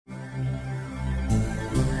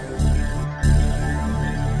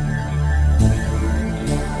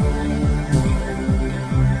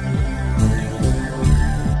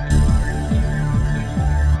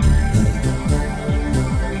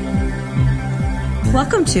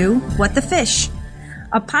Welcome to What the Fish,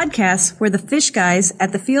 a podcast where the fish guys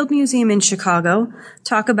at the Field Museum in Chicago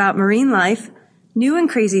talk about marine life, new and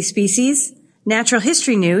crazy species, natural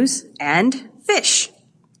history news, and fish.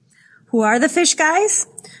 Who are the fish guys?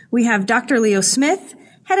 We have Dr. Leo Smith,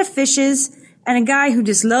 head of fishes, and a guy who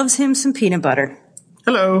just loves him some peanut butter.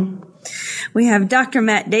 Hello. We have Dr.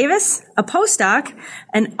 Matt Davis, a postdoc,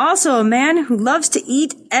 and also a man who loves to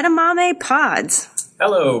eat edamame pods.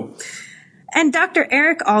 Hello. And Dr.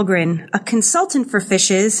 Eric Algren, a consultant for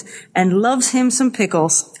fishes and loves him some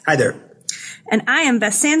pickles. Hi there. And I am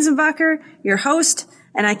Beth Sanzenbacher, your host,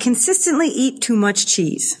 and I consistently eat too much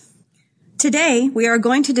cheese. Today, we are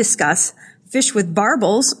going to discuss fish with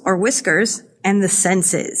barbels or whiskers and the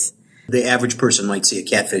senses. The average person might see a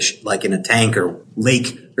catfish like in a tank or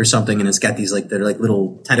lake or something, and it's got these they're like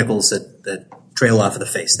little tentacles that trail off of the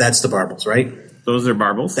face. That's the barbels, right? Those are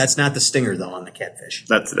barbels. That's not the stinger, though, on the catfish.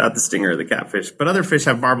 That's not the stinger of the catfish. But other fish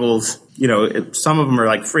have barbels. You know, some of them are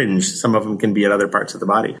like fringe. Some of them can be at other parts of the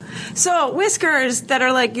body. So whiskers that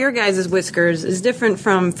are like your guys' whiskers is different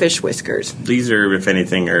from fish whiskers. These are, if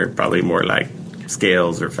anything, are probably more like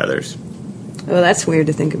scales or feathers. Oh, that's weird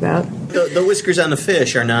to think about. The whiskers on the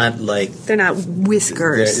fish are not like... They're not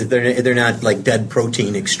whiskers. They're not like dead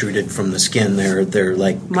protein extruded from the skin. They're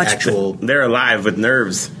like actual... They're alive with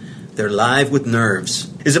nerves. They're live with nerves.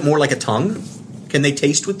 Is it more like a tongue? Can they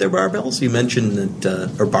taste with their barbels? You mentioned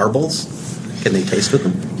that, or barbels. Can they taste with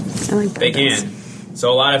them? I like barbels. They can.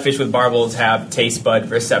 So a lot of fish with barbels have taste bud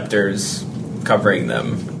receptors covering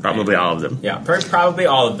them. Probably all of them. Yeah, probably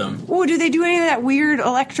all of them. Oh, do they do any of that weird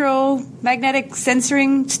electromagnetic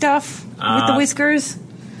censoring stuff with the whiskers?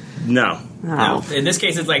 No. Oh. No. In this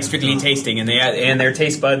case, it's like strictly tasting, and their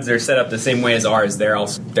taste buds are set up the same way as ours. They're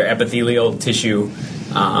epithelial tissue.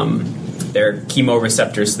 They're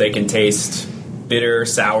chemoreceptors, so they can taste bitter,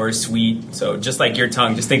 sour, sweet. So just like your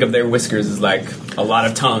tongue, just think of their whiskers as like a lot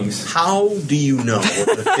of tongues. How do you know if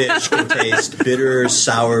the fish can taste bitter,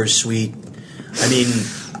 sour, sweet? I mean,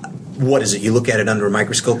 what is it? You look at it under a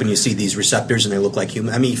microscope and you see these receptors and they look like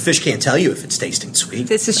human. I mean, fish can't tell you if it's tasting sweet.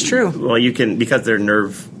 This is true. Well, you can, because they're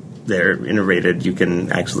innervated, you can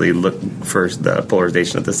actually look for the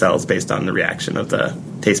polarization of the cells based on the reaction of the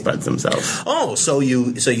taste buds themselves. Oh, so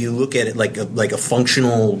you look at it like a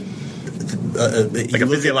functional... like a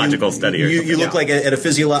physiological study or something. You look like at a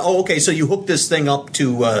physiological... Oh, okay, so you hook this thing up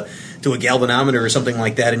to a galvanometer or something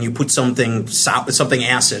like that, and you put something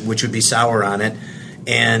acid, which would be sour, on it,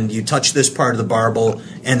 and you touch this part of the barbel,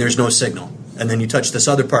 and there's no signal. And then you touch this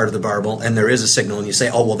other part of the barbel, and there is a signal, and you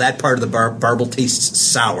say, oh, well, that part of the barbel tastes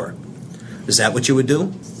sour. Is that what you would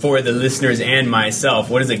do? For the listeners and myself,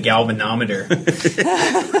 what is a galvanometer?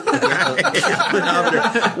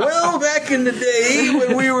 Galvanometer. Well, back in the day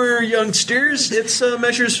when we were youngsters, it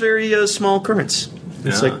measures very small currents.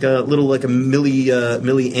 It's like a little like a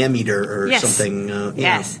milliammeter or something.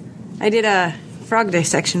 Yes. I did a frog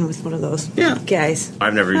dissection with one of those guys.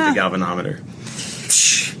 I've never used a galvanometer.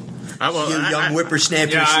 You young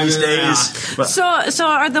whippersnappers these days. So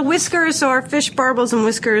are the whiskers or fish barbels and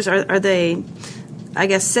whiskers, are they, I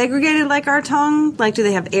guess, segregated like our tongue? Like, do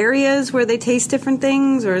they have areas where they taste different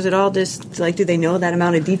things? Or is it all just, like, do they know that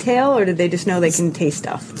amount of detail? Or do they just know they can taste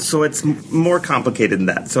stuff? So it's more complicated than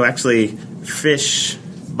that. So actually, fish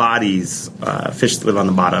bodies, fish that live on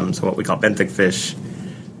the bottom, so what we call benthic fish,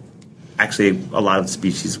 actually a lot of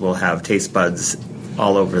species will have taste buds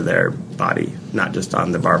all over their body, not just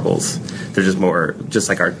on the barbels. They're just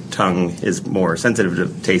like our tongue is more sensitive to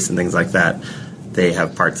taste and things like that. They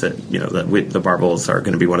have parts that, the barbels are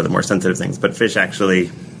going to be one of the more sensitive things. But fish actually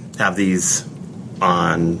have these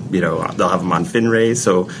on, they'll have them on fin rays,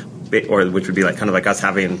 which would be like kind of like us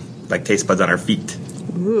having like taste buds on our feet.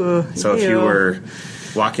 Ooh, so if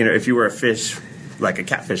you were a fish, like a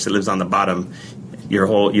catfish that lives on the bottom,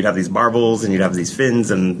 you'd have these barbels and you'd have these fins,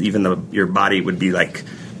 and even your body would be like,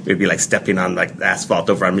 it'd be like stepping on like asphalt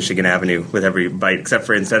over on Michigan Avenue with every bite, except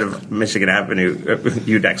for instead of Michigan Avenue,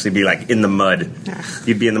 you'd actually be like in the mud.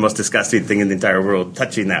 You'd be in the most disgusting thing in the entire world,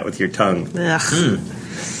 touching that with your tongue.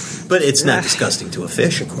 But it's not disgusting to a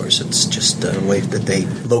fish, of course. It's just a way that they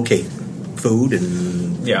locate food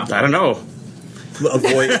and... Yeah. I don't know.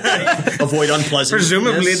 Avoid unpleasantness.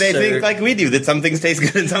 Presumably they think like we do, that some things taste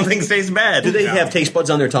good and some things taste bad. Do they have taste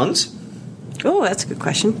buds on their tongues? Oh, that's a good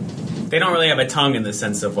question. They don't really have a tongue in the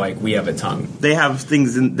sense of like we have a tongue. They have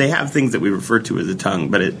things that we refer to as a tongue,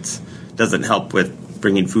 but it doesn't help with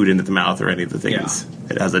bringing food into the mouth or any of the things.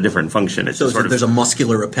 Yeah. It has a different function. It's there's a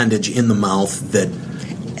muscular appendage in the mouth that...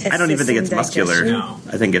 I don't even think it's muscular. No.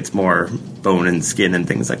 I think it's more bone and skin and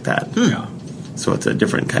things like that. Yeah. So it's a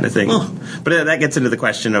different kind of thing. Oh. But that gets into the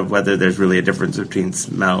question of whether there's really a difference between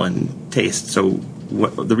smell and taste. So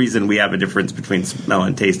the reason we have a difference between smell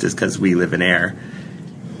and taste is because we live in air.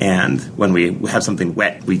 And when we have something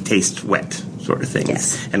wet, we taste wet sort of things.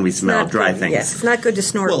 Yes. And we smell dry things. Yes, it's not good to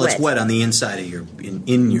snort Well, wet. it's wet on the inside of your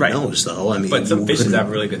in your Right. nose, though. I mean, But some you fishes wouldn't- have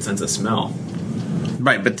a really good sense of smell.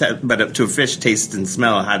 Right, but to a fish, taste and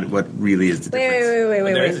smell, what really is the difference?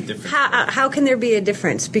 Wait. There is a difference. How can there be a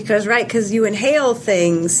difference? Because you inhale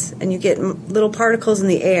things and you get little particles in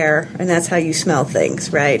the air, and that's how you smell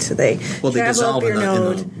things, right? So they Well, they travel dissolve up your in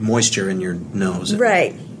nose. the moisture in your nose.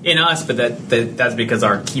 Right. In us, but that's because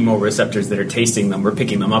our chemoreceptors that are tasting them, we're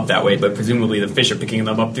picking them up that way. But presumably the fish are picking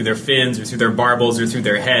them up through their fins or through their barbels or through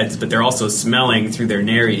their heads, but they're also smelling through their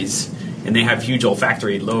nares, and they have huge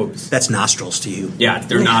olfactory lobes. That's nostrils to you. Yeah,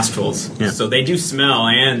 they're nostrils. Yeah. So they do smell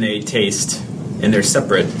and they taste, and they're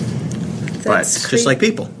separate. That's Just like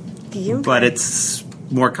people. But it's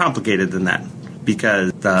more complicated than that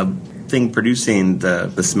because the thing producing the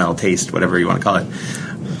smell, taste, whatever you want to call it,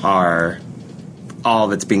 are all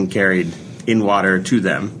that's being carried in water to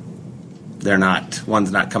them. They're not.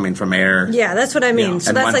 One's not coming from air. Yeah, that's what I mean. Yeah. So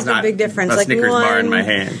And that's one's like the not big difference. a Like Snickers one, bar in my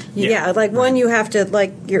hand. Yeah, like one you have to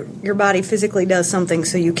like your body physically does something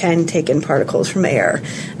so you can take in particles from air,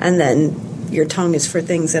 and then your tongue is for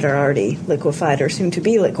things that are already liquefied or soon to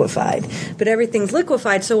be liquefied. But everything's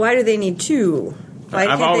liquefied, so why do they need two? Why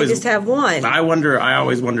can't they just have one? I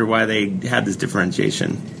always wonder why they had this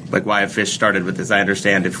differentiation. Like why a fish started with this. I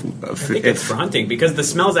understand I think it's for hunting because the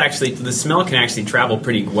smell can actually travel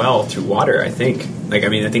pretty well through water. I think. I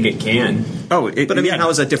think it can. But I mean, how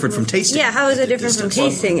is that different from tasting? Yeah, how is it different from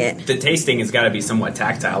Distance. tasting it? The tasting has got to be somewhat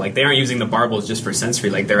tactile. Like they aren't using the barbels just for sensory.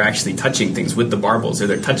 Like they're actually touching things with the barbels, or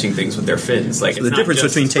they're touching things with their fins. Like So it's the not difference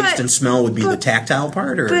just, between taste But- and smell would be the but- tactile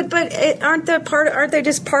part, or Aren't they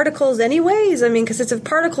just particles anyways? I mean, because it's a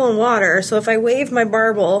particle in water. So if I wave my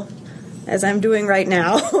barbel, as I'm doing right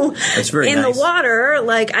now, That's very in nice. the water,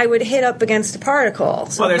 like I would hit up against a particle.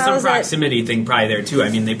 So well, there's how some is that- proximity thing probably there too. I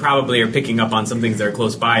mean, they probably are picking up on some things that are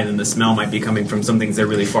close by, and then the smell might be coming from some things that are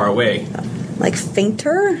really far away. like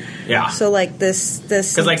fainter. Yeah. So like this.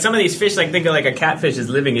 Because like some of these fish, like think of like a catfish is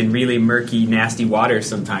living in really murky, nasty waters.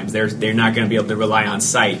 Sometimes they're not going to be able to rely on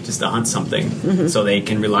sight just to hunt something, so they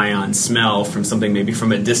can rely on smell from something maybe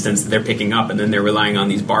from a distance that they're picking up, and then they're relying on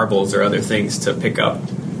these barbels or other things to pick up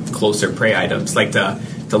closer prey items, like to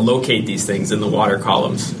locate these things in the water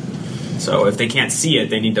columns. So if they can't see it,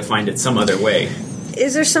 they need to find it some other way.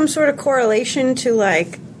 Is there some sort of correlation to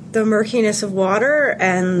like the murkiness of water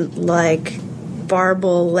and like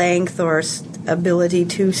barbel length or ability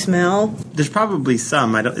to smell? There's probably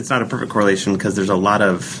some. It's not a perfect correlation because there's a lot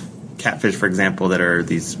of catfish, for example, that are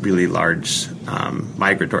these really large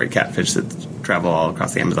migratory catfish that travel all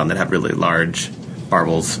across the Amazon that have really large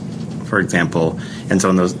barbels, for example. And so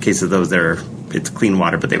in those cases, it's clean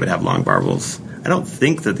water, but they would have long barbels. I don't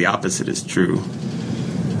think that the opposite is true.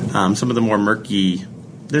 Some of the more murky,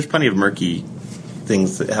 there's plenty of murky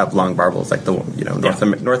things that have long barbels, like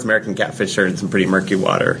North American catfish are in some pretty murky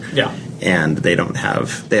water. Yeah. And they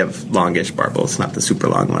have longish barbels, not the super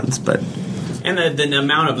long ones, but And the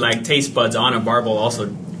amount of like taste buds on a barbel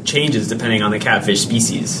also changes depending on the catfish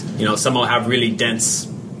species. Some will have really dense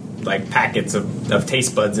like packets of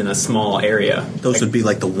taste buds in a small area. those would be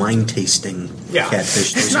like the wine tasting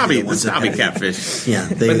catfish. Those would be snobby, the ones that snobby had- catfish. Yeah,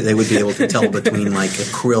 they would be able to tell between like a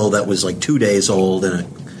krill that was like 2 days old and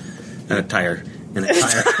And a tire. a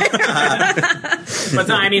tire. But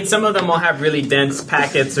no, I mean, some of them will have really dense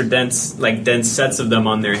packets or dense sets of them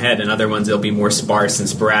on their head, and other ones they'll be more sparse and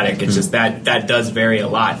sporadic. It's just that does vary a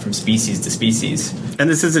lot from species to species. And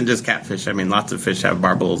this isn't just catfish. I mean, lots of fish have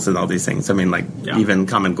barbels and all these things. I mean, even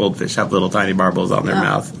common goldfish have little tiny barbels on their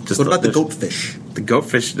mouth. What about the goatfish? The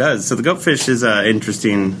goatfish does. So the goatfish is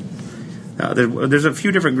interesting. There's a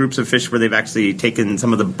few different groups of fish where they've actually taken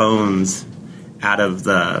some of the bones out of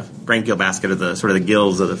the branchial basket of the sort of the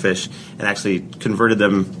gills of the fish and actually converted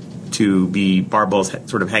them to be barbels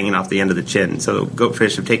sort of hanging off the end of the chin. So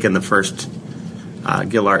goatfish have taken the first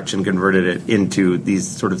gill arch and converted it into these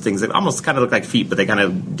sort of things that almost kind of look like feet, but they kind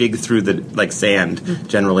of dig through the like sand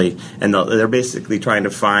generally, and they're basically trying to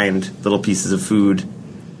find little pieces of food.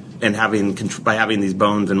 And by having these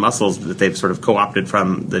bones and muscles that they've sort of co-opted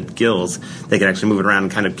from the gills, they can actually move it around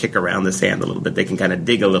and kind of kick around the sand a little bit. They can kind of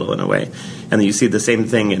dig a little in a way. And then you see the same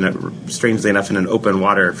thing, strangely enough, in an open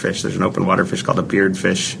water fish. There's an open water fish called a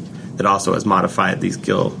beardfish that also has modified these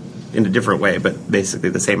gill in a different way, but basically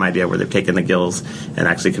the same idea where they've taken the gills and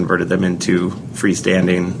actually converted them into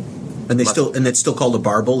freestanding. And it's still called a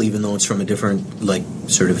barbel, even though it's from a different like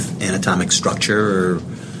sort of anatomic structure. Or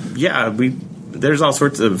Yeah, there's all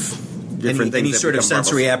sorts of different things. Any sort of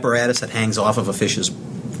sensory apparatus that hangs off of a fish's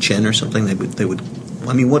chin or something? They would.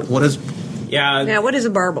 I mean, what is? Yeah. What is a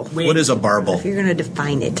barbel? What is a barbel? If you're going to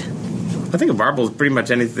define it. I think a barbel is pretty much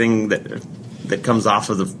anything that comes off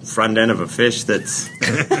of the front end of a fish that's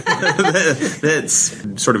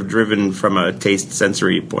that's sort of driven from a taste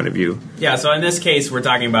sensory point of view. Yeah, so in this case, we're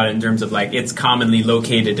talking about it in terms of like it's commonly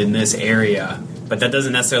located in this area, but that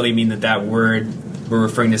doesn't necessarily mean that word we're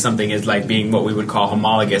referring to something as like being what we would call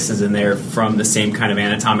homologous, is in there from the same kind of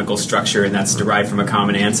anatomical structure, and that's derived from a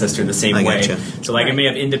common ancestor in the same way. Gotcha. So like it may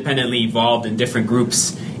have independently evolved in different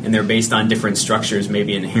groups, and they're based on different structures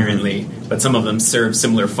maybe inherently, but some of them serve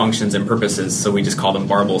similar functions and purposes, so we just call them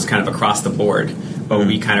barbels kind of across the board. But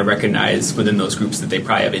we kind of recognize within those groups that they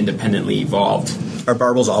probably have independently evolved. Are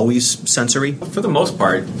barbels always sensory? For the most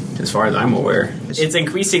part, as far as I'm aware. It's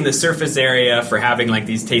increasing the surface area for having like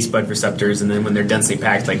these taste bud receptors, and then when they're densely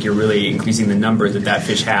packed, like you're really increasing the number that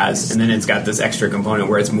fish has, and then it's got this extra component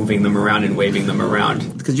where it's moving them around and waving them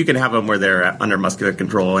around. Because you can have them where they're under muscular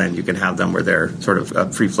control, and you can have them where they're sort of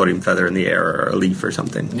a free-floating feather in the air or a leaf or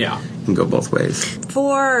something. Yeah. It can go both ways.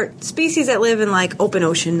 For species that live in like open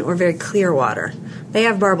ocean or very clear water, they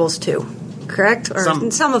have barbels too, correct? Or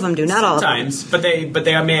some of them do, not all of them. Sometimes, but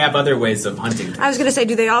they may have other ways of hunting. I was going to say,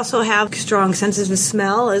 do they also have strong senses of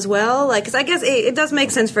smell as well? Like, because I guess it does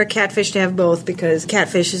make sense for a catfish to have both, because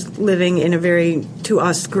catfish is living in a very, to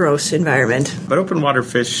us, gross environment. But open water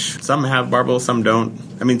fish, some have barbels, some don't.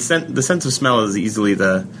 I mean, the sense of smell is easily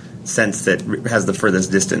the sense that has the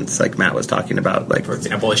furthest distance, like Matt was talking about. Like, for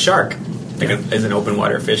example, a shark is an open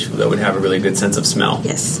water fish that would have a really good sense of smell.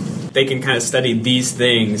 Yes. They can kind of study these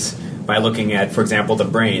things by looking at, for example, the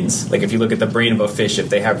brains. Like if you look at the brain of a fish, if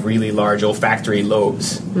they have really large olfactory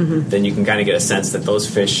lobes, then you can kind of get a sense that those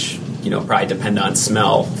fish, probably depend on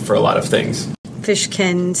smell for a lot of things. Fish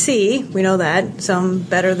can see, we know that, some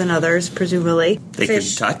better than others, presumably. They can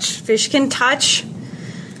touch. Fish can touch.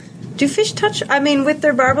 Do fish touch? I mean, with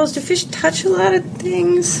their barbels, do fish touch a lot of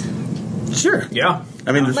things? Sure. Yeah.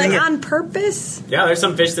 I mean, like on purpose? Yeah, there's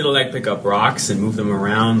some fish that'll like pick up rocks and move them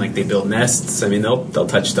around, like they build nests. I mean, they'll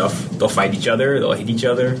touch stuff. They'll fight each other. They'll hit each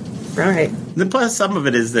other. Right. Then plus, some of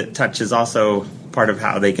it is that touch is also part of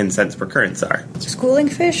how they can sense where currents are. Schooling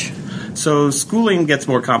fish? So schooling gets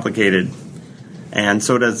more complicated, and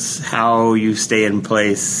so does how you stay in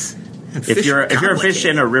place. If you're a fish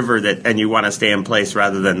in a river and you want to stay in place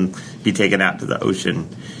rather than be taken out to the ocean,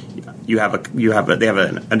 they have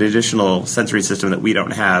an additional sensory system that we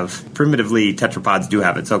don't have. Primitively, tetrapods do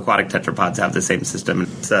have it. So aquatic tetrapods have the same system.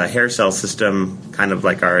 It's a hair cell system, kind of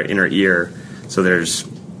like our inner ear. So there's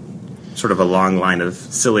sort of a long line of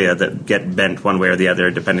cilia that get bent one way or the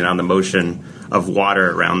other depending on the motion of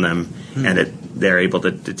water around them, and they're able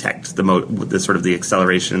to detect the sort of the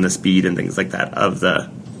acceleration and the speed and things like that of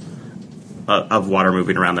water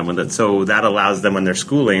moving around them. So that allows them, when they're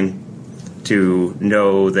schooling, to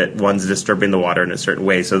know that one's disturbing the water in a certain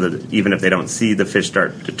way, so that even if they don't see the fish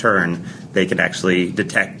start to turn, they can actually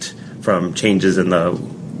detect from changes in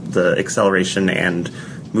the acceleration and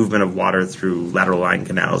movement of water through lateral line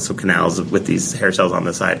canals, so canals with these hair cells on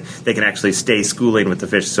the side. They can actually stay schooling with the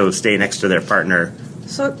fish, so stay next to their partner.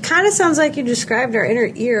 So it kind of sounds like you described our inner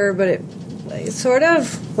ear, but it's sort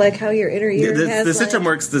of like how your inner ear has... The system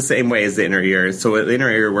works the same way as the inner ear. So the inner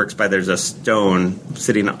ear works by there's a stone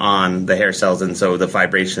sitting on the hair cells, and so the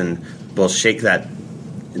vibration will shake that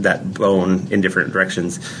bone in different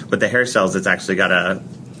directions. But the hair cells, it's actually got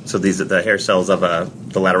the hair cells of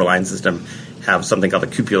the lateral line system have something called a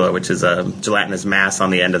cupula, which is a gelatinous mass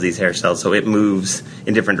on the end of these hair cells. So it moves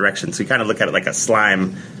in different directions. So you kind of look at it like a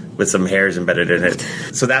slime with some hairs embedded in it.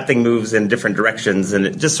 So that thing moves in different directions, and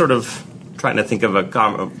it just sort of... trying to think of a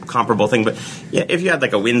comparable thing, but yeah, if you had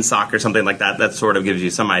like a windsock or something like that, that sort of gives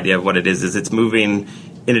you some idea of what it is it's moving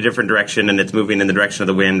in a different direction, and it's moving in the direction of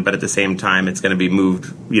the wind, but at the same time it's going to be moved,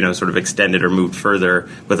 sort of extended or moved further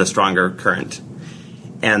with a stronger current.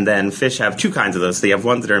 And then fish have two kinds of those. So you have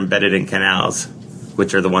ones that are embedded in canals,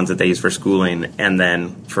 which are the ones that they use for schooling, and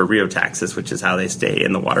then for rheotaxis, which is how they stay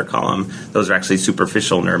in the water column. Those are actually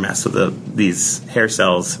superficial nerve masts. So these hair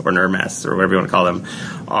cells, or nerve masts, or whatever you want to call them,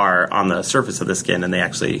 are on the surface of the skin, and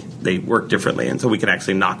they work differently. And so we can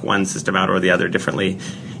actually knock one system out or the other differently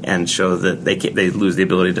and show that they lose the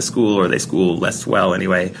ability to school, or they school less well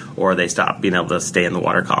anyway, or they stop being able to stay in the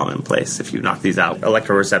water column in place if you knock these out.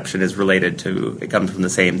 Electroreception is related to, it comes from the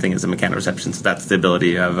same thing as a mechanoreception, so that's the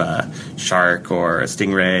ability of a shark or a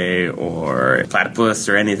stingray or a platypus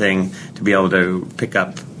or anything to be able to pick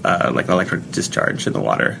up like an electric discharge in the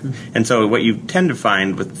water. And so what you tend to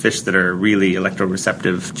find with fish that are really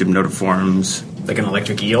electroreceptive, gymnotiforms. Like an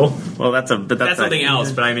electric eel? Well, that's something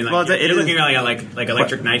else, but I mean, like, you're looking at like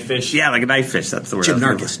electric knife fish? Yeah, like a knife fish, that's the word.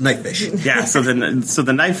 Gymnarchus, knife fish. Yeah, so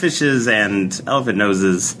the knife fishes and elephant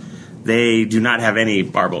noses, they do not have any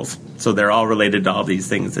barbels. So they're all related to all these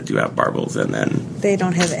things that do have barbels, and then... They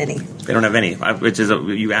don't have any. They don't have any, which is...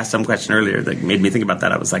 you asked some question earlier that made me think about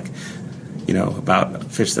that. I was like...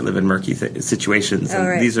 about fish that live in murky situations.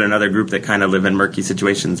 And these are another group that kind of live in murky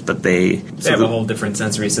situations, but they have a whole different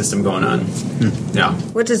sensory system going on. Yeah.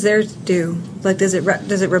 What does theirs do? Like, does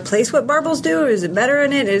it replace what barbels do, or is it better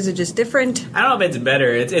in it? Is it just different? I don't know if it's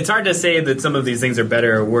better. It's hard to say that some of these things are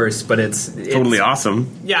better or worse, but it's totally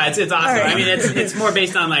awesome. Yeah, it's awesome. Right. I mean, it's more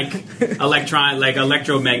based on like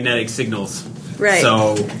electromagnetic signals. Right.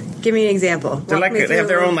 So, give me an example. They have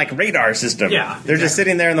their own like radar system. Yeah, they're just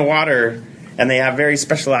sitting there in the water. And they have very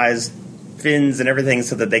specialized fins and everything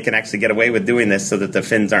so that they can actually get away with doing this so that the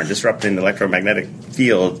fins aren't disrupting the electromagnetic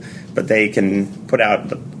field. But they can put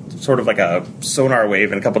out sort of like a sonar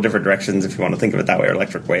wave in a couple different directions, if you want to think of it that way, or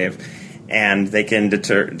electric wave. And they can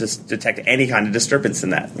detect any kind of disturbance in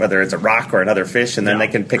that, whether it's a rock or another fish, and then they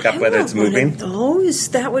can pick up whether it's moving. Those,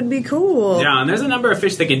 that would be cool. Yeah, and there's a number of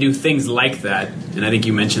fish that can do things like that. And I think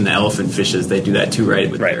you mentioned the elephant fishes. They do that too,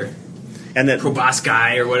 right? With their... And the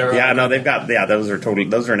proboscis or whatever. Yeah, no, they've got those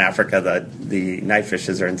are in Africa. The knife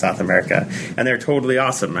fishes are in South America, and they're totally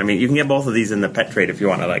awesome. I mean, you can get both of these in the pet trade if you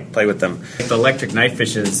want to like play with them. The electric knife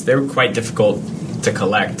fishes, they're quite difficult to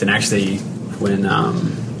collect, and actually, when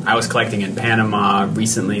I was collecting in Panama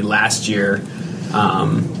recently last year,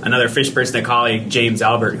 another fish person, a colleague, James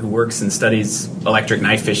Albert, who works and studies electric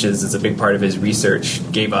knife fishes as a big part of his research,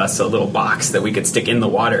 gave us a little box that we could stick in the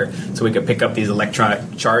water so we could pick up these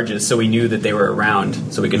electronic charges so we knew that they were around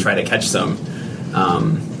so we could try to catch them.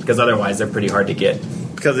 Because otherwise they're pretty hard to get.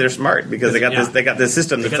 Because they're smart. Because they got this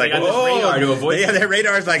system that's like, radar to avoid. Yeah, their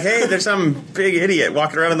radar's like, hey, there's some big idiot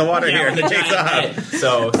walking around in the water here. With a takes off.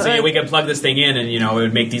 So we could plug this thing in, and it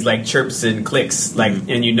would make these like chirps and clicks, like,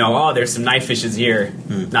 and there's some knife fishes here.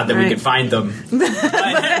 Not that we could find them,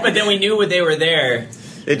 but then we knew when they were there.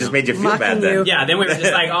 It just made you feel bad then. Yeah, then we were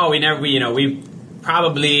just like, we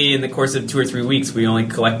probably in the course of 2 or 3 weeks we only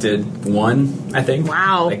collected one, I think.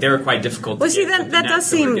 Wow. Like they were quite difficult to get. Well,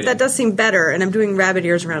 see, that does seem better, and I'm doing rabbit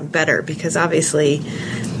ears around better because obviously,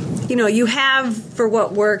 you have for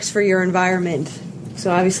what works for your environment.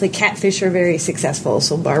 So obviously catfish are very successful,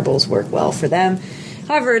 so barbels work well for them.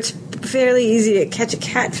 However, it's fairly easy to catch a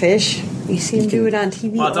catfish. You see them do it on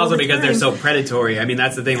TV. Well, it's also because they're so predatory. I mean,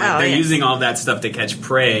 that's the thing. Like, they're using all that stuff to catch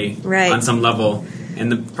prey on some level.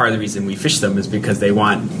 And part of the reason we fish them is because they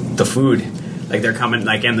want the food. Like they're coming,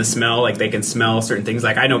 like, and the smell. Like they can smell certain things.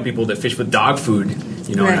 Like I know people that fish with dog food.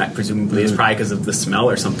 And that presumably is probably because of the smell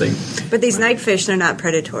or something. But these night fish, they're not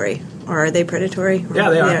predatory, or are they predatory?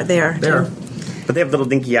 Yeah, they are. They are. But they have little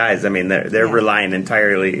dinky eyes. I mean, they're relying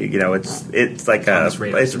entirely. It's like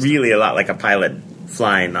it's really a lot like a pilot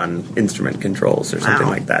flying on instrument controls or something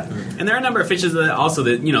like that. And there are a number of fishes that also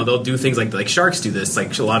they'll do things like sharks do this.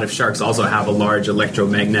 Like a lot of sharks also have a large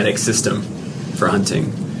electromagnetic system for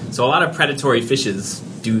hunting. So a lot of predatory fishes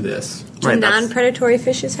do this. Do non-predatory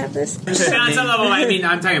fishes have this? On some level, I mean,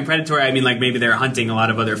 I'm talking predatory. I mean, like maybe they're hunting a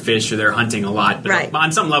lot of other fish, or they're hunting a lot. But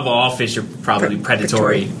on some level, all fish are probably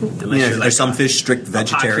predatory. Unless you're are some fish strict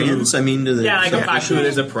vegetarians? I mean, like a pacu,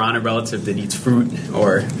 there's a piranha relative that eats fruit,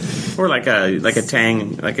 or like a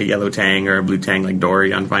tang, like a yellow tang or a blue tang, like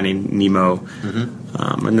Dory on Finding Nemo.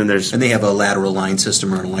 Mm-hmm. And then they have a lateral line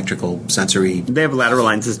system or an electrical sensory. They have a lateral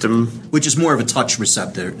line system, which is more of a touch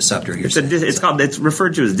receptor. It's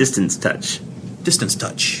referred to as distance touch. Distance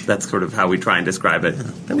touch. That's sort of how we try and describe it.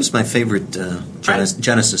 That was my favorite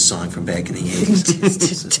Genesis song from back in the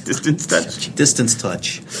 80s. Distance touch. Distance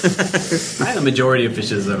touch. The majority of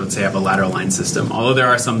fishes, I would say, have a lateral line system, although there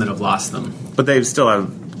are some that have lost them. But they still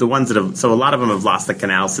have the ones that have. So a lot of them have lost the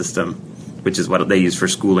canal system, which is what they use for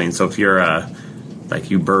schooling. So if you're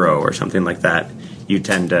you burrow or something like that, you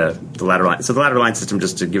tend to the lateral line. So the lateral line system,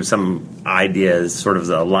 just to give some idea, is sort of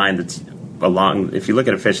the line that's along. If you look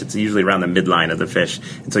at a fish, it's usually around the midline of the fish,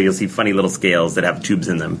 and so you'll see funny little scales that have tubes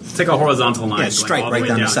in them. It's like a horizontal line, stripe right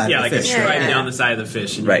down the side of the fish. Yeah, like a stripe down the side of the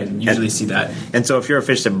fish, and you can usually see that. And so if you're a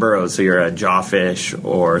fish that burrows, so you're a jawfish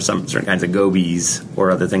or some certain kinds of gobies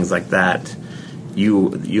or other things like that,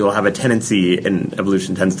 you'll have a tendency, and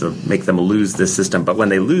evolution tends to make them lose this system. But when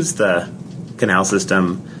they lose the canal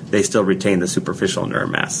system, they still retain the superficial nerve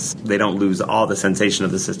mass. They don't lose all the sensation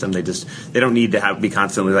of the system. They don't need to be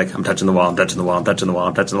constantly like, I'm touching the wall, I'm touching the wall, I'm touching the wall,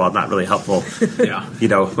 I'm touching the wall. Not really helpful. Yeah.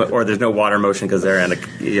 Or there's no water motion because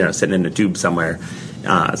they're sitting in a tube somewhere.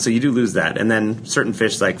 So you do lose that. And then certain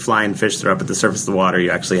fish, like flying fish that are up at the surface of the water,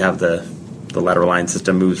 you actually have the lateral line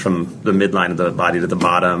system moves from the midline of the body to the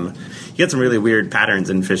bottom. You get some really weird patterns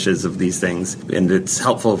in fishes of these things, and it's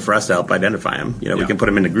helpful for us to help identify them. We can put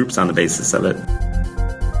them into groups on the basis of it.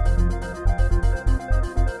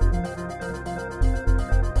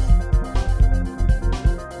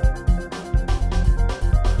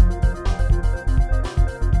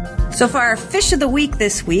 So for our fish of the week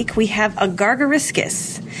this week, we have a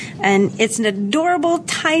gargariscus, and it's an adorable,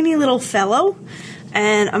 tiny little fellow.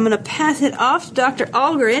 And I'm going to pass it off to Dr.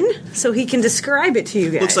 Algren so he can describe it to you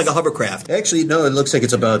guys. Looks like a hovercraft. Actually, no, it looks like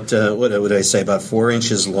it's about, what would I say, about 4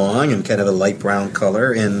 inches long and kind of a light brown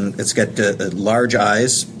color. And it's got large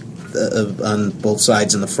eyes on both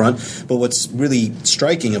sides and the front. But what's really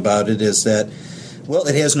striking about it is that, well,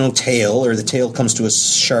 it has no tail, or the tail comes to a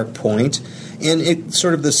sharp point. And it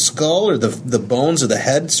sort of the skull or the bones of the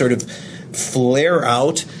head sort of flare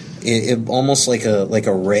out. Almost like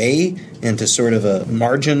a ray into sort of a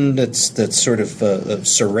margin that's sort of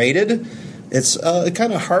serrated. It's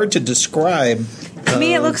kind of hard to describe. To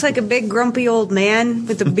me, it looks like a big grumpy old man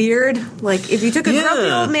with a beard. Like if you took a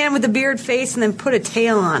grumpy old man with a beard face and then put a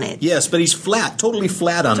tail on it. Yes, but he's flat, totally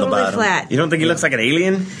flat on the bottom. Totally flat. You don't think he looks like an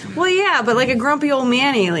alien? Well, yeah, but like a grumpy old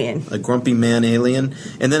man alien. A grumpy man alien,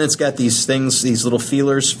 and then it's got these things, these little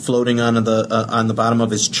feelers floating on the bottom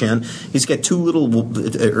of his chin. He's got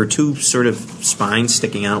two sort of spines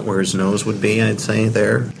sticking out where his nose would be. I'd say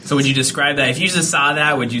there. So would you describe that? If you just saw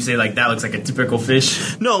that, would you say like that looks like a typical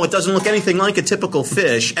fish? No, it doesn't look anything like a typical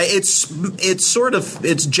fish.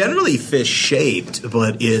 It's generally fish shaped,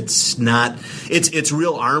 but it's not. It's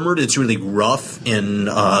real armored. It's really rough and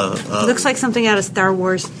looks like something out of Star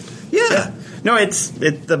Wars. Yeah. No,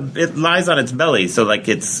 it lies on its belly, so like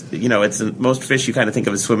it's most fish you kind of think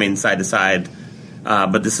of as swimming side to side,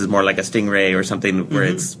 but this is more like a stingray or something where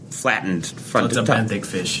it's flattened front to top. It's a benthic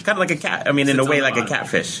fish, kind of like a cat. I mean, in a way, like a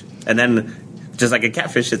catfish, and then just like a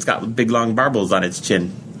catfish, it's got big long barbels on its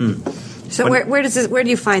chin. So where do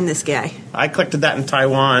you find this guy? I collected that in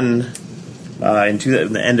Taiwan in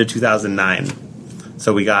the end of 2009.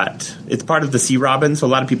 So it's part of the sea robin. So a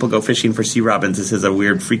lot of people go fishing for sea robins. This is a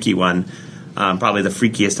weird, freaky one. Probably the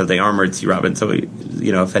freakiest of the armored sea robins. So,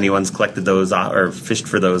 if anyone's collected those or fished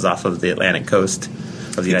for those off of the Atlantic coast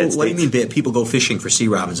of the United States. What do you mean people go fishing for sea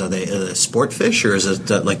robins? Are they sport fish, or is it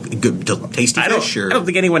like good, tasty fish? I don't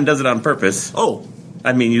think anyone does it on purpose. Oh.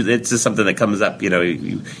 I mean, it's just something that comes up.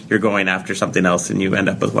 You're going after something else, and you end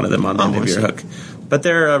up with one of them on the end of your hook. But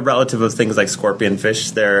they're a relative of things like scorpion fish.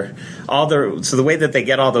 So the way that they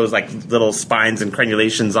get all those like little spines and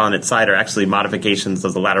crenulations on its side are actually modifications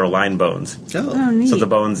of the lateral line bones. Oh, neat. So the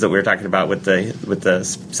bones that we were talking about with the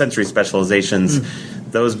sensory specializations,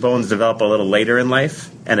 those bones develop a little later in life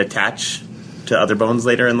and attach to other bones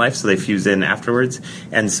later in life, so they fuse in afterwards.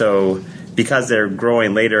 And so, because they're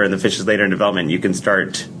growing later and the fish is later in development, you can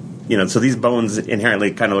start, so these bones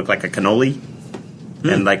inherently kind of look like a cannoli.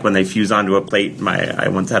 And like when they fuse onto a plate, I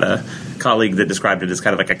once had a colleague that described it as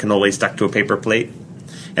kind of like a cannoli stuck to a paper plate.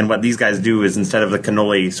 And what these guys do is instead of the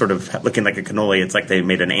cannoli sort of looking like a cannoli, it's like they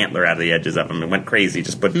made an antler out of the edges of them and went crazy.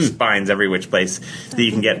 Just put spines every which place that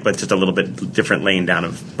you can get, but just a little bit different laying down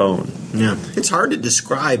of bone. Yeah. It's hard to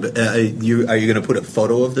describe. Are you going to put a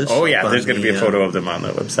photo of this? Oh, yeah. There's going to be a photo of them on the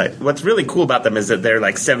website. What's really cool about them is that they're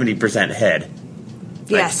like 70% head.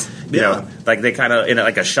 Yes. Like they kind of,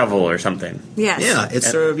 like a shovel or something. Yes. Yeah,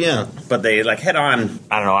 it's sort of, But they, like, head on,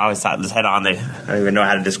 I don't know, I always thought this head on, I don't even know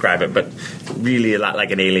how to describe it, but really a lot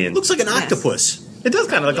like an alien. Looks like an octopus. It does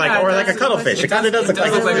kind of look like a cuttlefish. It kind of does look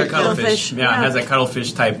like a cuttlefish. Yeah, it has a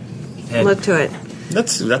cuttlefish type head. Look to it.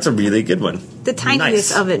 That's a really good one. The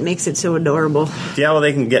tininess of it makes it so adorable. Yeah, well,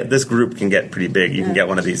 this group can get pretty big. You can get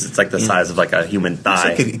one of these. It's like the size of like a human thigh.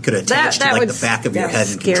 Looks like it could attach to like the back of your head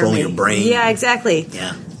and control your brain. Yeah, exactly.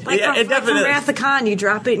 Yeah. Like from Wrath of Khan, you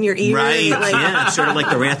drop it in your ear. Right, yeah. Sort of like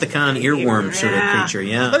the Wrath of Khan earworm sort of creature,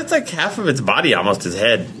 yeah. But it's like half of its body almost is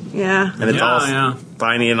head. Yeah. And it's all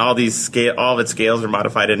tiny, and all of its scales are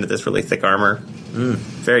modified into this really thick armor.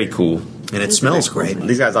 Very cool. And it smells great.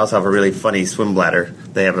 These guys also have a really funny swim bladder.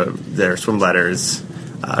 They have their swim bladders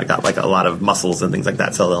got like a lot of muscles and things like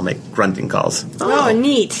that, so they'll make grunting calls. Oh,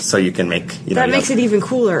 neat. So you can make... that makes it even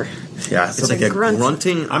cooler. Yeah, it's like a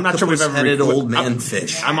grunting. I'm not sure we've ever headed old man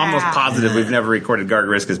fish. I'm almost positive we've never recorded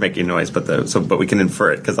gargariscus making noise, but we can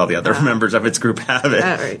infer it because all the other members of its group have it.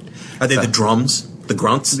 Right. Are they the drums? The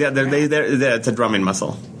grunts? Yeah, it's a drumming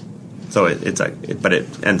muscle. So it's like, but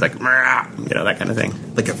it ends like, that kind of thing.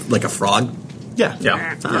 Like a frog? Yeah.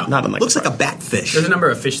 Not unlike looks like a batfish. There's a number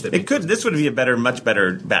of fish that This would be much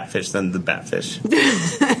better batfish than the batfish.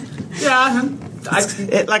 Yeah.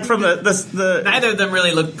 Like from the neither of them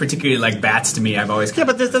really look particularly like bats to me. I've always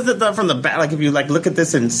but this doesn't from the bat. Like if you look at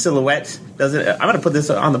this in silhouette, doesn't I'm going to put this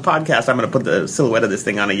on the podcast. I'm going to put the silhouette of this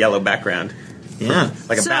thing on a yellow background. Yeah,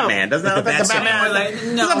 like a Batman. Doesn't that look like the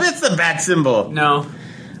Batman? No, it's the bat symbol. No.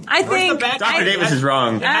 I think Dr. Davis is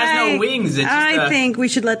wrong. It has no wings. It's I think we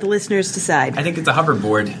should let the listeners decide. I think it's a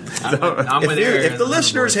hoverboard. If the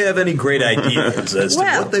listeners have any great ideas as to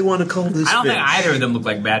what they want to call this, I don't fish, think either of them look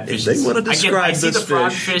like batfish. If they want to describe I see this the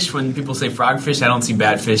frogfish when people say frogfish. I don't see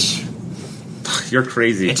batfish. You're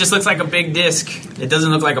crazy. It just looks like a big disc. It doesn't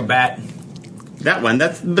look like a bat. That one,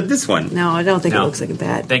 but this one. No, I don't think it looks like a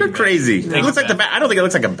bat. You're crazy. It looks like the bat. I don't think it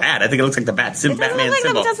looks like a bat. I think it looks like the Batman symbol.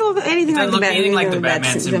 It doesn't look anything like the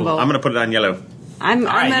Batman symbol. I'm going to put it on yellow. I'm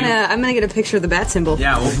gonna get a picture of the bat symbol.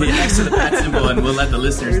 Yeah, we'll put it next to the bat symbol, and we'll let the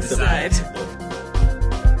listeners decide.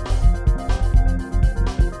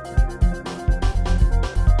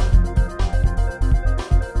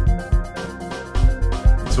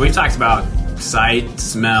 So we've talked about sight,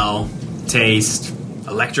 smell, taste,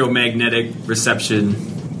 electromagnetic reception,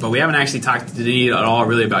 but we haven't actually talked today at all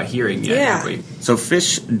really about hearing yet, have we? So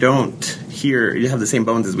fish don't hear. You have the same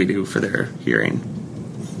bones as we do for their hearing.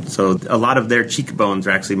 So a lot of their cheekbones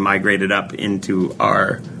are actually migrated up into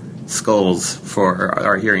our skulls for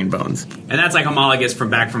our hearing bones. And that's like homologous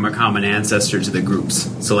from a common ancestor to the groups.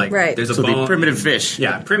 So there's a bone. The primitive fish.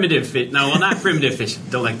 Yeah, primitive fish. No, well, not primitive fish.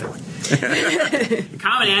 Don't like that one.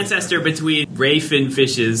 Common ancestor between ray fin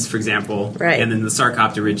fishes, for example, and then the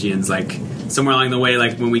sarcopterygians. Like somewhere along the way,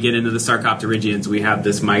 like when we get into the sarcopterygians, we have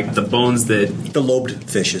this the bones that the lobed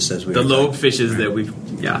fishes, as we the lobed fishes that we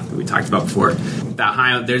talked about before.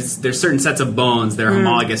 There's certain sets of bones that are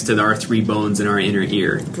homologous to our three bones in our inner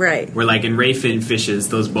ear. Right. Where like in ray fin fishes,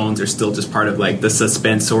 those bones are still just part of like the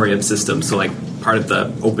suspensorium system. So like part of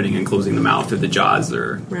the opening and closing the mouth or the jaws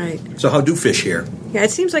or right. So how do fish hear? Yeah,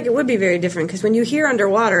 it seems like it would be very different because when you hear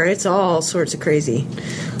underwater, it's all sorts of crazy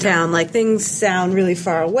town. Like things sound really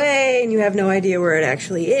far away, and you have no idea where it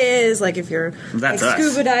actually is. Like if you're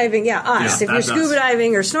scuba diving, if you're scuba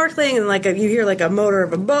diving or snorkeling, and you hear like a motor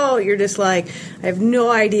of a boat, you're just like, I have no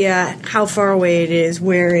idea how far away it is,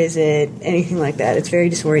 where is it, anything like that. It's very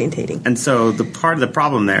disorientating. And so the part of the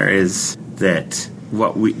problem there is that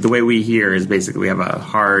the way we hear is basically we have a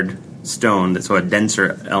hard stone, so a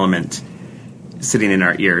denser element sitting in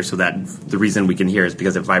our ear, so that the reason we can hear is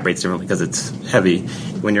because it vibrates differently because it's heavy.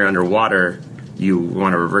 When you're underwater, you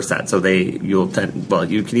want to reverse that. So you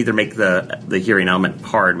can either make the hearing element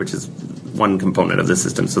hard, which is one component of the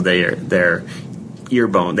system. So their ear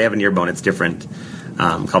bone, they have an ear bone, it's different,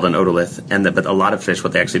 called an otolith. But a lot of fish,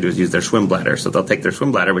 what they actually do is use their swim bladder. So they'll take their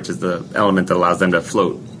swim bladder, which is the element that allows them to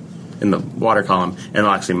float in the water column, and they'll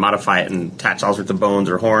actually modify it and attach all sorts of bones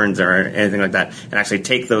or horns or anything like that, and actually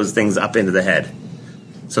take those things up into the head.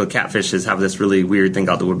 So catfishes have this really weird thing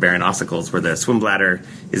called the wood-bearing ossicles, where the swim bladder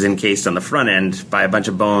is encased on the front end by a bunch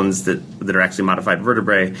of bones that are actually modified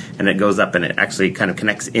vertebrae, and it goes up and it actually kind of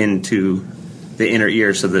connects into the inner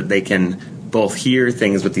ear so that they can both hear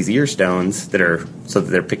things with these ear stones so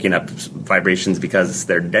that they're picking up vibrations because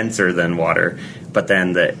they're denser than water, but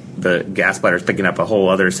then the gas bladder is picking up a whole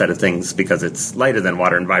other set of things because it's lighter than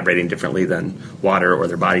water and vibrating differently than water or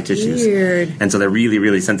their body tissues. Weird. And so they're really,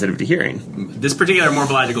 really sensitive to hearing. This particular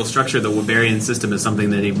morphological structure, the Weberian system, is something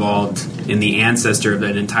that evolved in the ancestor of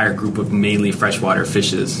that entire group of mainly freshwater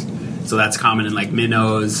fishes. So that's common in like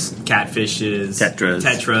minnows, catfishes,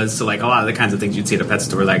 tetras. So like a lot of the kinds of things you'd see at a pet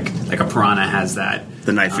store, like a piranha has that.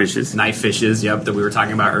 The knife fishes. Knife fishes, yep, that we were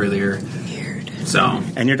talking about earlier. So,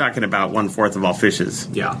 and you're talking about 1/4 of all fishes.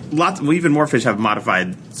 Yeah. Even more fish have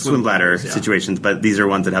modified swim bladder situations, but these are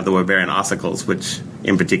ones that have the Weberian ossicles, which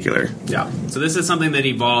in particular. Yeah. So this is something that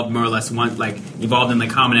evolved more or less evolved in the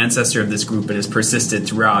common ancestor of this group and has persisted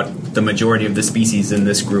throughout the majority of the species in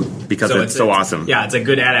this group. Because it's so awesome. Yeah, it's a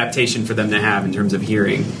good adaptation for them to have in terms of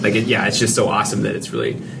hearing. It's just so awesome that it's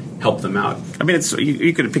really help them out. I mean,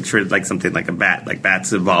 you could picture it like something like a bat. Like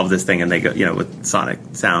bats evolve this thing, and they go, with sonic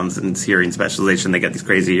sounds and hearing specialization, they get these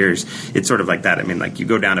crazy ears. It's sort of like that. I mean, like you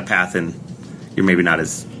go down a path, and you're maybe not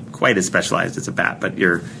quite as specialized as a bat, but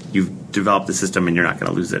you've develop the system and you're not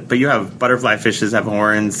going to lose it. But you have butterfly fishes have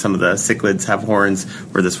horns. Some of the cichlids have horns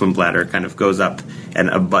where the swim bladder kind of goes up and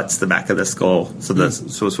abuts the back of the skull. So the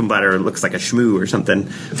swim bladder looks like a shmoo or something,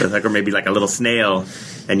 or maybe like a little snail.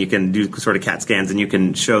 And you can do sort of CAT scans and you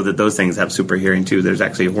can show that those things have super hearing too. There's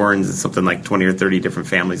actually horns in something like 20 or 30 different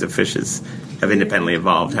families of fishes have independently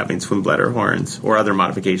evolved having swim bladder horns or other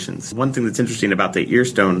modifications. One thing that's interesting about the ear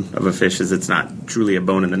stone of a fish is it's not truly a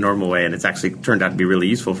bone in the normal way, and it's actually turned out to be really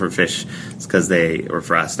useful for fish. It's because or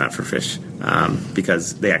for us, not for fish,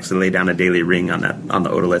 because they actually lay down a daily ring on the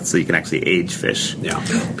otoliths, so you can actually age fish. Yeah,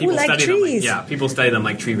 people study trees. People study them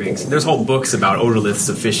like tree rings. There's whole books about otoliths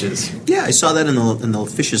of fishes. Yeah, I saw that in the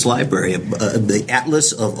Fish's Library, the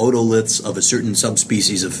Atlas of Otoliths of a certain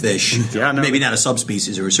subspecies of fish. Yeah, no, maybe not a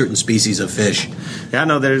subspecies, or a certain species of fish. Yeah,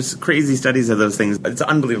 no, there's crazy studies of those things. It's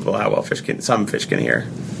unbelievable how well some fish can hear.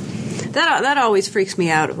 That always freaks me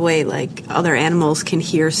out. Way like other animals can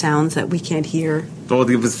hear sounds that we can't hear. Well,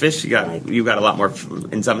 with fish, you got a lot more.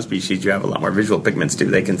 In some species, you have a lot more visual pigments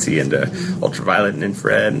too. They can see into ultraviolet and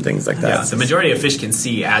infrared and things like that. Yeah, the majority of fish can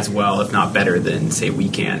see as well, if not better, than say we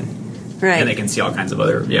can. Right. And they can see all kinds of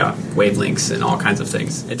other wavelengths and all kinds of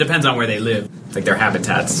things. It depends on where they live. Like their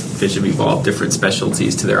habitats, fish have evolved different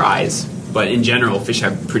specialties to their eyes. But in general, fish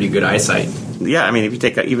have pretty good eyesight. Yeah, I mean, if you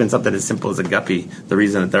take even something as simple as a guppy, the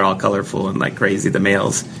reason that they're all colorful and like crazy, the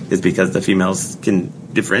males, is because the females can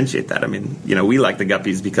differentiate that. I mean, we like the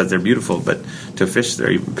guppies because they're beautiful, but to fish,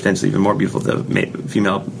 they're potentially even more beautiful. The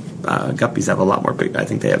female guppies have a lot more. I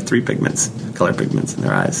think they have 3 color pigments in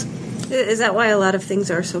their eyes. Is that why a lot of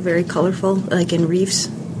things are so very colorful, like in reefs?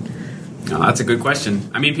 Oh, that's a good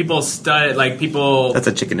question. I mean, people study, That's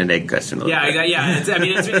a chicken and egg question. Yeah.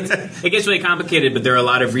 It gets really complicated, but there are a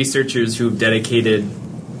lot of researchers who've dedicated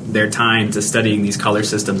their time to studying these color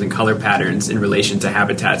systems and color patterns in relation to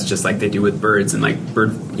habitats, just like they do with birds and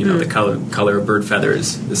the color of bird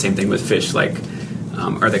feathers. The same thing with fish.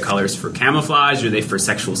 Are the colors for camouflage? Are they for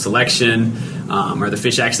sexual selection? Are the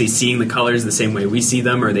fish actually seeing the colors the same way we see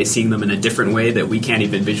them? Or are they seeing them in a different way that we can't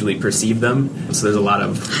even visually perceive them? So there's a lot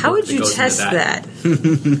of How would you test that?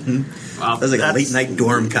 Well, that's like a late night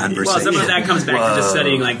dorm conversation. Well, some of that comes back to just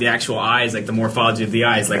studying the actual eyes, the morphology of the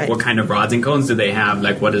eyes, what kind of rods and cones do they have,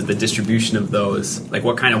 what is the distribution of those,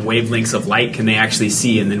 what kind of wavelengths of light can they actually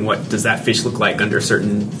see, and then what does that fish look like under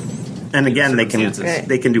certain. And again, they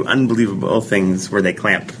can do unbelievable things where they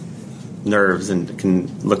clamp nerves and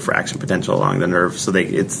can look for action potential along the nerve. So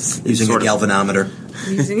it's using a galvanometer.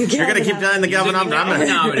 You're going to keep telling the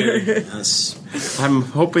galvanometer. Yes. I'm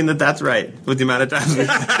hoping that's right with the amount of time.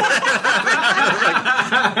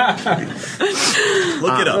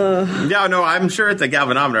 Look it up. Yeah, no, I'm sure it's a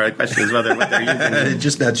galvanometer. The question is whether what they're using.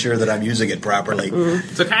 Just not sure that I'm using it properly.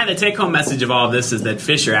 So kind of the take-home message of all of this is that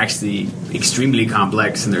fish are actually extremely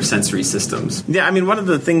complex in their sensory systems. Yeah, I mean, one of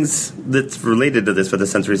the things that's related to this with the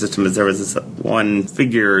sensory system is there was this one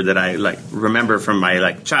figure that I remember from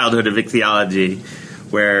my childhood of ichthyology,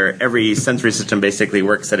 where every sensory system basically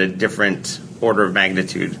works at a different order of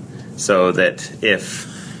magnitude. So that if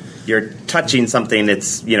you're touching something,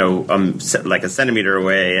 it's like a centimeter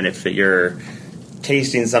away, and if you're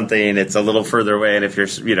tasting something, it's a little further away, and if you're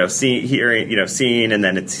seeing, and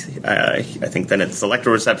then it's I think then it's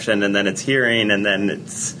electroreception, and then it's hearing, and then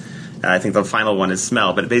it's I think the final one is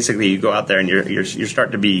smell. But basically, you go out there and you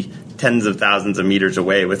start to be tens of thousands of meters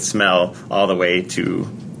away with smell, all the way to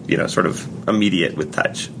sort of immediate with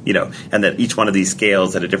touch, and that each one of these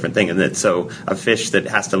scales at a different thing. And that so a fish that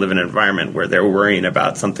has to live in an environment where they're worrying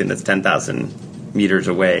about something that's 10,000 meters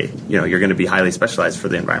away, you're going to be highly specialized for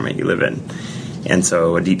the environment you live in. And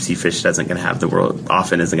so a deep sea fish isn't going to have the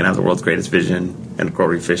world's greatest vision, and a coral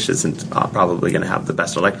reef fish isn't probably going to have the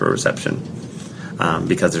best electroreception.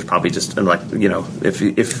 Because there's probably just if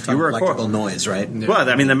you were a electrical noise, right? Yeah. Well,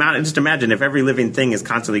 I mean, the amount. Just imagine if every living thing is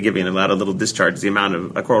constantly giving a lot of little discharge. The amount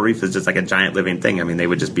of a coral reef is just like a giant living thing. I mean, it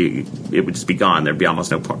would just be gone. There'd be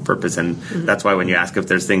almost no purpose, and that's why when you ask if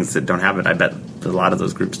there's things that don't have it, I bet a lot of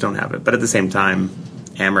those groups don't have it. But at the same time,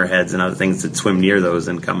 hammerheads and other things that swim near those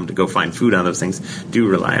and come to go find food on those things do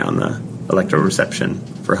rely on the electroreception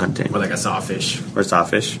for hunting. Or like a sawfish.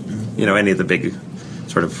 Any of the big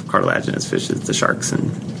sort of cartilaginous fishes, the sharks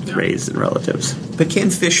and rays and relatives. But can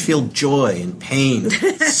fish feel joy and pain,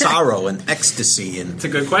 sorrow and ecstasy? And it's a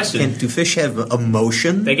good question. Do fish have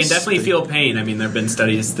emotions? They can definitely feel pain. I mean, there have been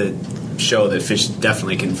studies that show that fish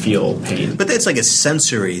definitely can feel pain. But that's like a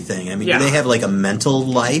sensory thing. I mean, do they have a mental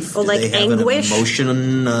life? Or do they have anguish?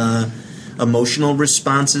 Emotional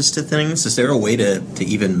responses to things? Is there a way to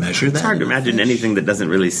even measure that? It's hard to imagine anything that doesn't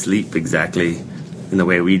really sleep exactly in the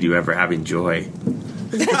way we do ever having joy.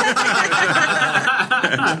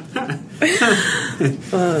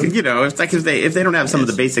 It's like if they don't have some of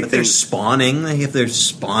the basic they're things. spawning. They have their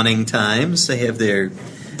spawning times. They have their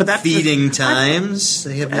feeding times.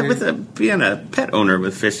 They have Being a pet owner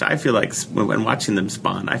with fish, I feel like when watching them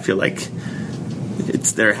spawn, I feel like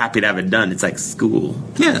they're happy to have it done. It's like school.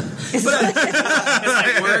 Yeah. It's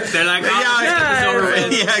like work. They're like, it's over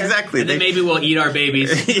with. Yeah, exactly. And then maybe we'll eat our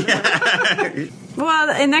babies. Well,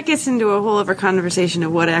 and that gets into a whole other conversation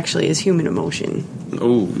of what actually is human emotion.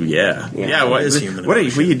 Oh, yeah. What is human emotion? What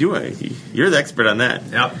are you doing? You're the expert on that.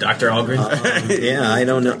 Yep, Dr. Algren. I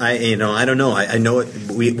don't know. I don't know. I know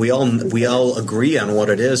it. We all agree on what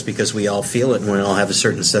it is because we all feel it and we all have a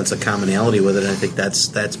certain sense of commonality with it. And I think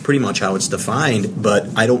that's pretty much how it's defined. But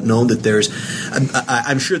I don't know that there's.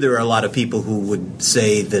 I'm sure there are a lot of people who would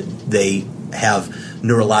say that they have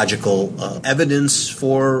neurological evidence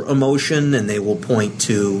for emotion, and they will point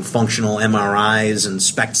to functional MRIs and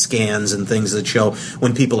SPECT scans and things that show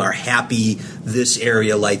when people are happy, this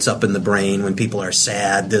area lights up in the brain. When people are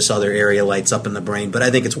sad, this other area lights up in the brain. But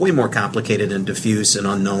I think it's way more complicated and diffuse and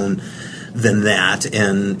unknown than that,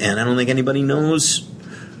 and I don't think anybody knows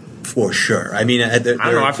for sure. I mean, I don't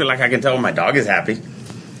know. I feel like I can tell when my dog is happy.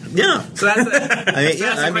 Yeah. So that's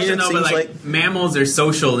the question, though. But like mammals are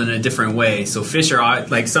social in a different way. So fish are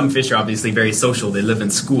some fish are obviously very social. They live in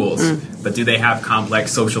schools, but do they have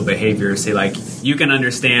complex social behavior? Say like you can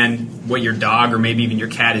understand what your dog or maybe even your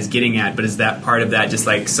cat is getting at, but is that part of that just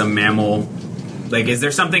like some mammal? Like, is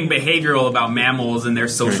there something behavioral about mammals and their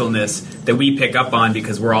socialness that we pick up on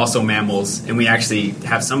because we're also mammals and we actually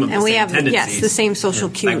have some of the same tendencies? Yes, the same social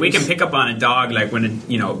cues. Like, we can pick up on a dog, like when,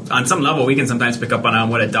 on some level, we can sometimes pick up on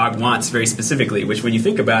what a dog wants very specifically, which when you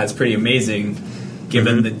think about it, it's pretty amazing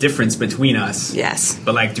given the difference between us. Yes.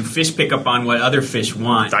 But, like, do fish pick up on what other fish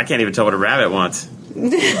want? I can't even tell what a rabbit wants.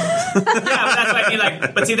 Yeah, but that's what I mean.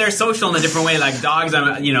 Like, but see, they're social in a different way. Like dogs,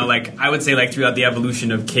 I would say, like throughout the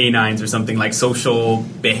evolution of canines or something, like social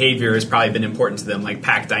behavior has probably been important to them, like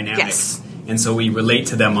pack dynamics, yes. And so we relate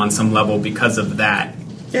to them on some level because of that.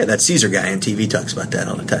 Yeah, that Caesar guy on TV talks about that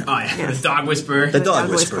all the time. Oh yeah, the dog whisperer. The dog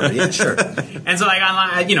whisperer. Yeah, sure. And so,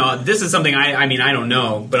 like, this is something I don't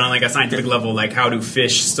know, but on like a scientific level, like, how do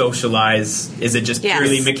fish socialize? Is it just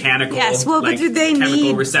purely mechanical? Yes. Well, like, but do they chemical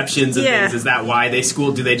need receptions and things? Is that why they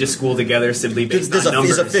school? Do they just school together simply based on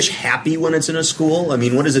numbers? Is a fish happy when it's in a school? I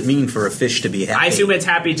mean, what does it mean for a fish to be happy? I assume it's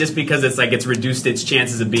happy just because it's reduced its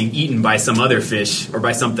chances of being eaten by some other fish or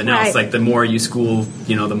by something else. Like the more you school,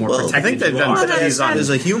 the more protected I think they've done studies on. As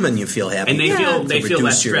a human, you feel happy. And they feel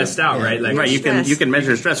less stressed out, right? Like, right, you can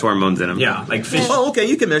measure stress hormones in them. Yeah, like fish. Oh, okay,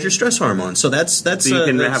 you can measure stress hormones. So that's so you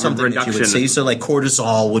can have something a reduction. That you would see. So like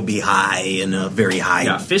cortisol would be high and a very high.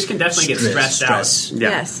 Yeah, fish can definitely get stressed out. Yeah.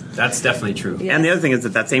 Yes, that's definitely true. Yes. And the other thing is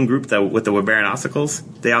that same group with the Weberian ossicles,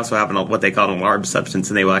 they also have what they call an alarm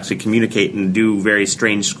substance, and they will actually communicate and do very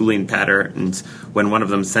strange schooling patterns when one of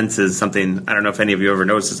them senses something. I don't know if any of you ever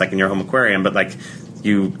noticed this, like in your home aquarium, but like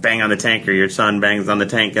you bang on the tank or your son bangs on the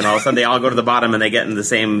tank and all of a sudden they all go to the bottom and they get in the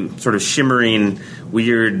same sort of shimmering,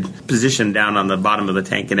 weird position down on the bottom of the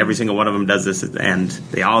tank, and every single one of them does this, and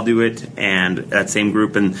they all do it, and that same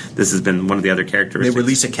group, and this has been one of the other characteristics. They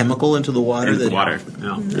release a chemical into the water? Into the water.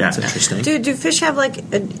 Yeah. That's interesting. Do fish have, like,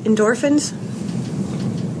 endorphins?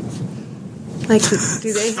 Like,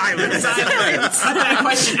 do they? Silence. That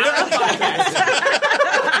question out of the podcast.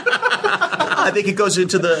 I think it goes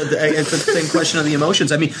into the same question of the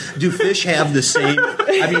emotions. I mean, do fish have the same?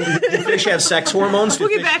 I mean, do fish have sex hormones? We'll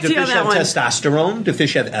get back to you on that one. Do fish have testosterone? Do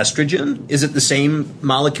fish have estrogen? Is it the same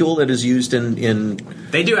molecule that is used in?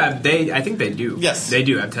 They do have. I think they do. Yes, they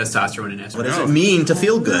do have testosterone and estrogen. What does it mean to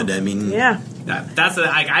feel good? I mean, yeah.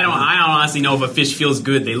 I don't honestly know if a fish feels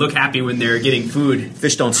good. They look happy when they're getting food.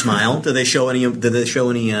 Fish don't smile. Do they show any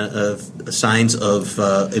signs of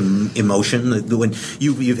emotion? When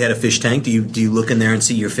you've had a fish tank, do you look in there and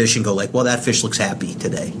see your fish and go like, well, that fish looks happy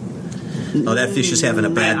today? Oh, that fish is having a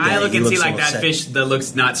bad day. I look and see like that fish that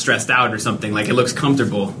looks not stressed out or something. Like it looks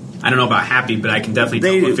comfortable. I don't know about happy, but I can definitely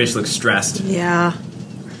tell when a fish looks stressed. Yeah.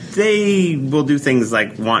 They will do things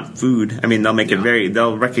like want food. I mean, they'll make it very.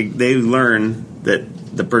 They learn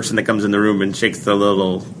that the person that comes in the room and shakes the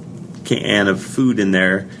little can of food in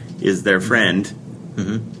there is their friend.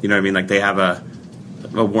 Mm-hmm. You know what I mean? Like they have a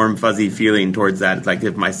warm, fuzzy feeling towards that. It's like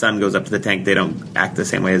if my son goes up to the tank, they don't act the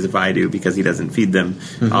same way as if I do because he doesn't feed them.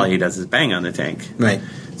 Mm-hmm. All he does is bang on the tank. Right.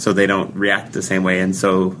 So they don't react the same way, and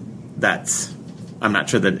so that's. I'm not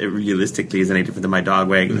sure that it realistically is any different than my dog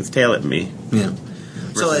wagging its tail at me. Yeah.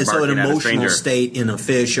 So an emotional state in a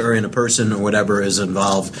fish or in a person or whatever is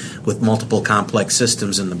involved with multiple complex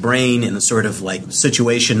systems in the brain in a sort of like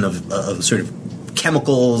situation of sort of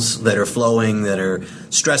chemicals that are flowing that are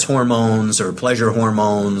stress hormones or pleasure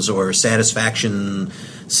hormones or satisfaction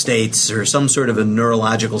states or some sort of a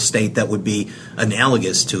neurological state that would be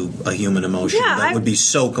analogous to a human emotion that would be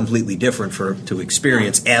so completely different to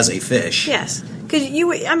experience as a fish. Yes.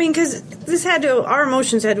 Because our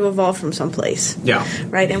emotions had to evolve from someplace. Yeah.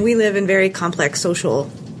 Right? And we live in very complex social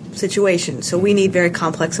situations, so we need very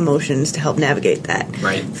complex emotions to help navigate that.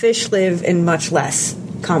 Right. Fish live in much less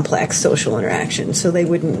complex social interactions, so they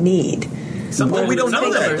wouldn't need. We don't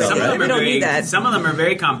know that, though. We don't need that. Some of them are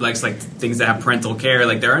very complex, like things that have parental care.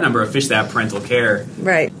 Like there are a number of fish that have parental care.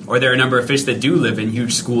 Right. Or there are a number of fish that do live in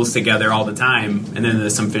huge schools together all the time. And then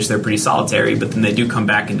there's some fish that are pretty solitary, but then they do come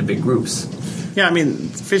back into big groups. Yeah, I mean,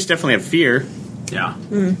 fish definitely have fear. Yeah,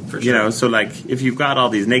 for sure. You know, so like if you've got all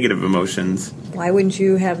these negative emotions, why wouldn't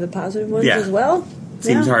you have the positive ones as well?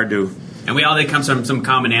 Seems hard to. And we all think comes from some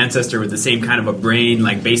common ancestor with the same kind of a brain,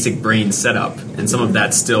 like basic brain setup. And some of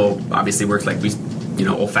that still obviously works, like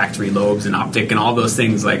olfactory lobes and optic and all those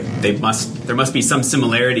things. Like there must be some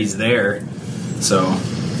similarities there. So.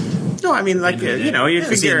 No, I mean, like, you Is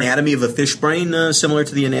the figure... anatomy of a fish brain similar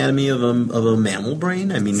to the anatomy of a mammal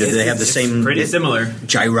brain? I mean, do they have the same... Pretty similar.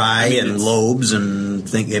 Gyri and lobes and...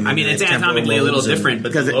 it's anatomically a little different,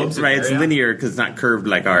 but the lobes it's linear because it's not curved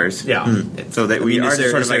like ours. Yeah. So that we are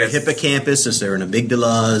is there a hippocampus? Is there an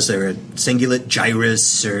amygdala? Is there a cingulate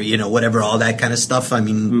gyrus? Or, whatever, all that kind of stuff? I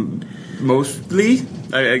mean... Mostly?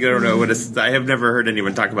 I don't know what it's... I have never heard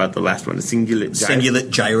anyone talk about the last one, the cingulate gyrus.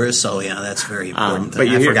 Cingulate gyrus. Oh, yeah, that's very important. But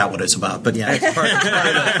I forgot what it's about. But, yeah, it's part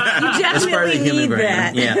of the human brain.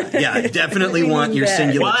 That. Yeah, definitely want your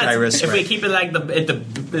cingulate gyrus. If we keep it like at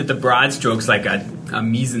the broad strokes, like a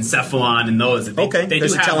mesencephalon and those.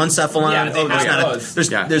 There's a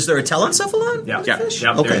telencephalon. Yeah, Is there a telencephalon? Yeah. Okay.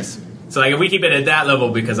 There is. So like if we keep it at that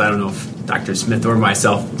level, because I don't know if Dr. Smith or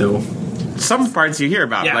myself know. Some parts you hear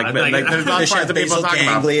about, like there's lots of parts that people talk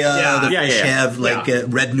ganglia, about. The fish have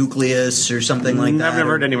red nucleus or something like that. I've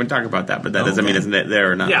never heard anyone talk about that, but that doesn't mean it's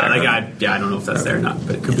there or not. Yeah, I don't know if that's there or not,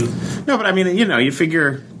 but it could be. No, but I mean, you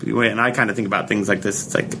figure, and I kind of think about things like this.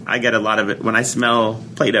 It's like I get a lot of it when I smell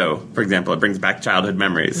Play-Doh, for example. It brings back childhood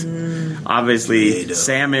memories. Obviously, Play-Doh.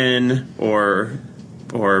 Salmon or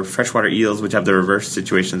freshwater eels, which have the reverse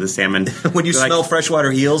situation of the salmon. When you smell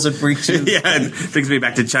freshwater eels, it brings you... Yeah, it brings me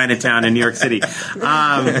back to Chinatown in New York City. Where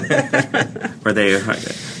they...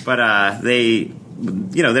 But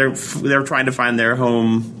they're trying to find their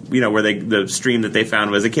home, where the stream that they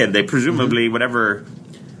found as a kid. They presumably, whatever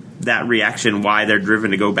that reaction, why they're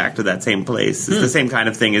driven to go back to that same place. It's the same kind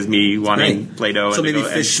of thing as me wanting Play-Doh. So maybe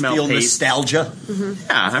fish feel taste. Nostalgia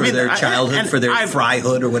for their childhood, for their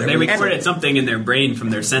fryhood or whatever. They recorded something in their brain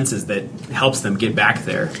from their senses that helps them get back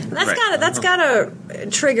there. That's gotta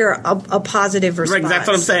trigger a positive response. Right, that's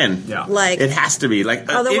what I'm saying. Yeah. Like, it has to be.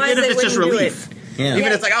 Like, otherwise even if it's just relief. Yeah. Even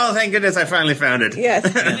if it's like, oh, thank goodness I finally found it. Yes.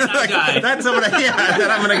 That's what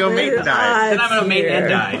then I'm going to go mate and die. Then I'm going to mate and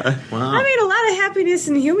die. Wow. I mean, a lot of happiness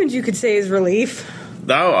in humans, you could say, is relief.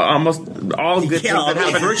 No, almost all good things that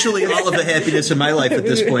happen. Virtually all of the happiness in my life at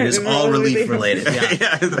this point is all relief related.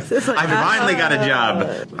 Yeah. I finally got a job.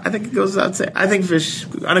 I think it goes without saying. I think fish,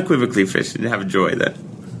 unequivocally, fish have joy that.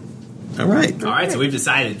 All right. So we've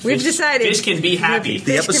decided. We've decided. Fish can be happy.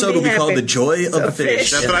 The episode will be called "The Joy of a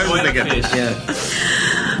Fish." That's what I was thinking. Yeah.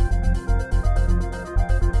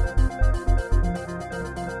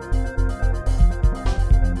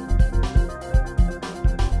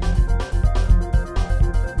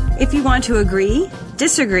 If you want to agree,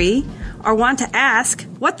 disagree, or want to ask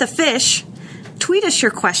what the fish, tweet us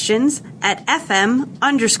your questions at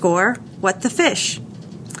FM_whatthefish.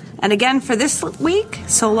 And again for this week,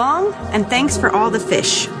 so long, and thanks for all the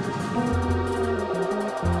fish.